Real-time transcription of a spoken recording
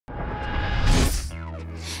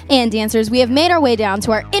And dancers, we have made our way down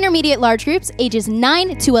to our intermediate large groups, ages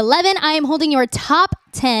 9 to 11. I am holding your top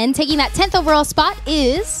 10. Taking that 10th overall spot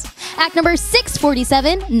is act number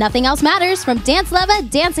 647, Nothing Else Matters, from Dance Leva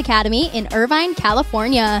Dance Academy in Irvine,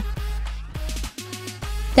 California.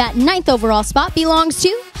 That 9th overall spot belongs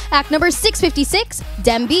to act number 656,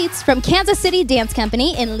 Dem Beats, from Kansas City Dance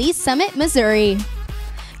Company in Lee's Summit, Missouri.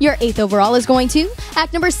 Your 8th overall is going to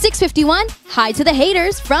act number 651, Hi to the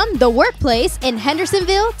Haters, from The Workplace in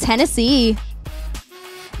Hendersonville, Tennessee.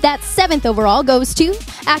 That 7th overall goes to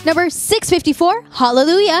act number 654,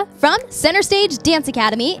 Hallelujah, from Center Stage Dance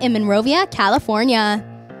Academy in Monrovia, California.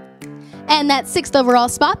 And that 6th overall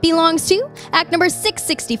spot belongs to act number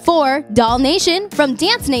 664, Doll Nation, from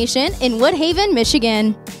Dance Nation in Woodhaven,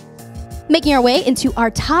 Michigan. Making our way into our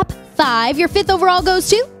top 5, your 5th overall goes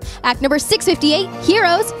to act number 658,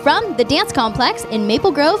 Heroes, from the Dance Complex in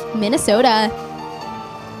Maple Grove, Minnesota.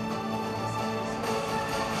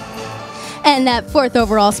 And that 4th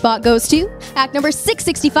overall spot goes to act number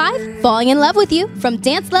 665, Falling in Love with You, from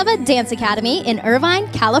Dance Leva Dance Academy in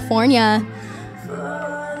Irvine, California.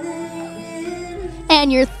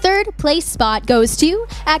 And your 3rd place spot goes to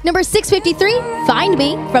act number 653, Find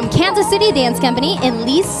Me, from Kansas City Dance Company in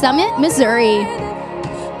Lee's Summit, Missouri.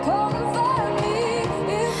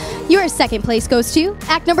 Your 2nd place goes to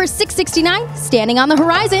act number 669, Standing on the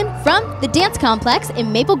Horizon, from the Dance Complex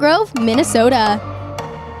in Maple Grove, Minnesota.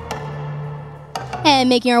 And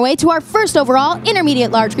making our way to our 1st overall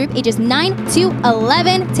intermediate large group, ages 9 to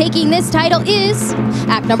 11. Taking this title is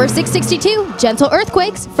act number 662, Gentle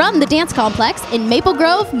Earthquakes, from the Dance Complex in Maple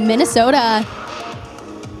Grove, Minnesota.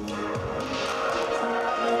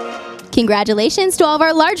 Congratulations to all of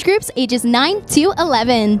our large groups, ages 9 to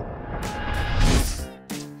 11.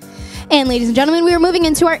 And ladies and gentlemen, we are moving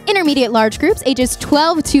into our intermediate large groups, ages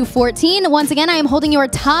 12 to 14. Once again, I am holding your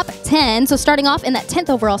top 10. So starting off in that 10th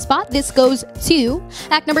overall spot, this goes to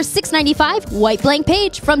act number 695, White Blank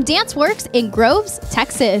Page, from Danceworks in Groves,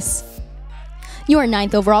 Texas. Your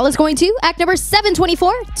 9th overall is going to act number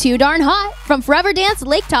 724, Too Darn Hot, from Forever Dance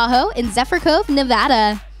Lake Tahoe in Zephyr Cove,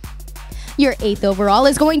 Nevada. Your 8th overall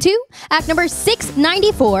is going to act number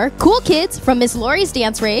 694, Cool Kids, from Miss Lori's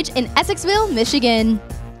Dance Rage in Essexville, Michigan.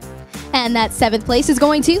 And that 7th place is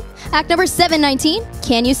going to act number 719,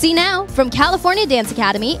 Can You See Now, from California Dance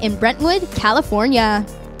Academy in Brentwood, California.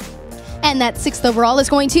 And that 6th overall is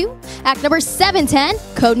going to act number 710,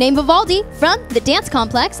 Codename Vivaldi, from the Dance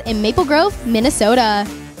Complex in Maple Grove, Minnesota.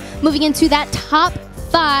 Moving into that top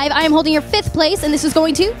 5, I am holding your 5th place, and this is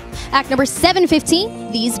going to act number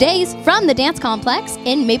 715, These Days, from the Dance Complex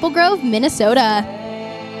in Maple Grove, Minnesota.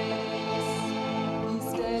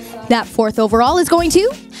 That 4th overall is going to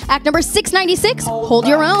act number 696, Hold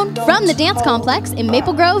Your Own, from the Dance Complex in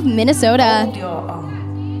Maple Grove, Minnesota.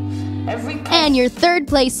 And your 3rd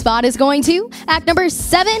place spot is going to act number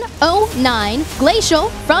 709, Glacial,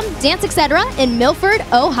 from Dance Etc. in Milford,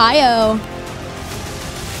 Ohio.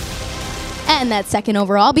 And that 2nd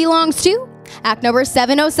overall belongs to act number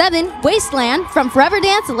 707, Wasteland, from Forever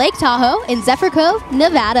Dance Lake Tahoe in Zephyr Cove,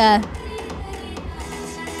 Nevada.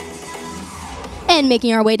 And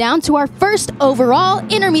making our way down to our 1st overall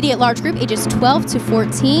intermediate large group, ages 12 to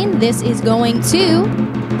 14. This is going to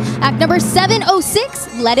act number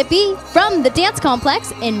 706, Let It Be, from the Dance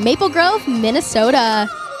Complex in Maple Grove, Minnesota.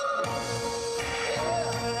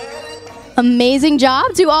 Amazing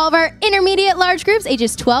job to all of our intermediate large groups,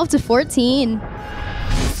 ages 12 to 14.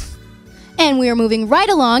 And we are moving right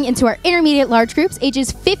along into our intermediate large groups,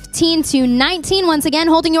 ages 15 to 19. Once again,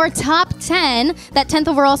 holding your top 10. That 10th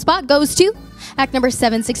overall spot goes to act number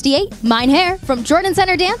 768, Mine Hair, from Jordan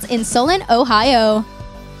Center Dance in Solon, Ohio.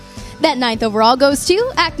 That 9th overall goes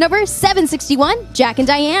to act number 761, Jack and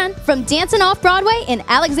Diane, from Dancin' Off-Broadway in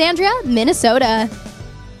Alexandria, Minnesota.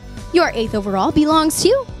 Your 8th overall belongs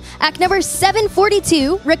to act number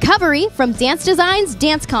 742, Recovery, from Dance Designs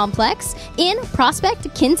Dance Complex in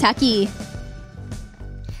Prospect, Kentucky.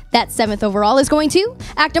 That 7th overall is going to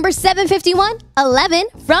act number 751, 11,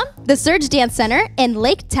 from the Surge Dance Center in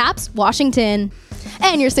Lake Tapps, Washington.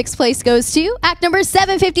 And your 6th place goes to act number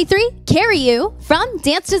 753, Carry You, from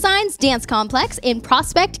Dance Designs Dance Complex in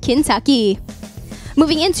Prospect, Kentucky.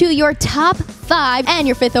 Moving into your top 5, and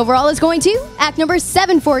your 5th overall is going to act number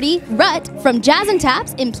 740, Rut, from Jazz and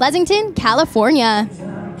Taps in Pleasanton, California.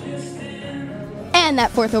 And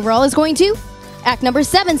that 4th overall is going to act number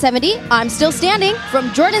 770, I'm Still Standing,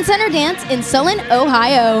 from Jordan Center Dance in Solon,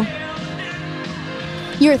 Ohio.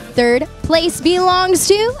 Your 3rd place belongs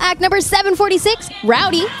to act number 746,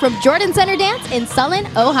 Rowdy, from Jordan Center Dance in Solon,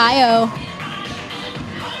 Ohio.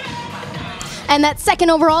 And that 2nd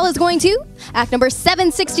overall is going to Act number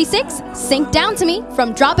 766, Sink Down to Me,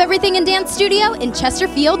 from Drop Everything and Dance Studio in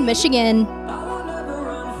Chesterfield, Michigan.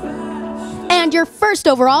 And your first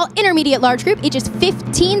overall intermediate large group, ages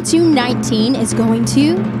 15 to 19, is going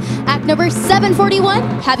to act number 741,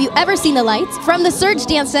 Have You Ever Seen the Lights, from the Surge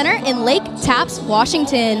Dance Center in Lake Tapps,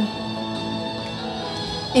 Washington.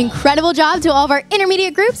 Incredible job to all of our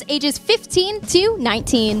intermediate groups, ages 15 to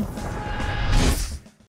 19.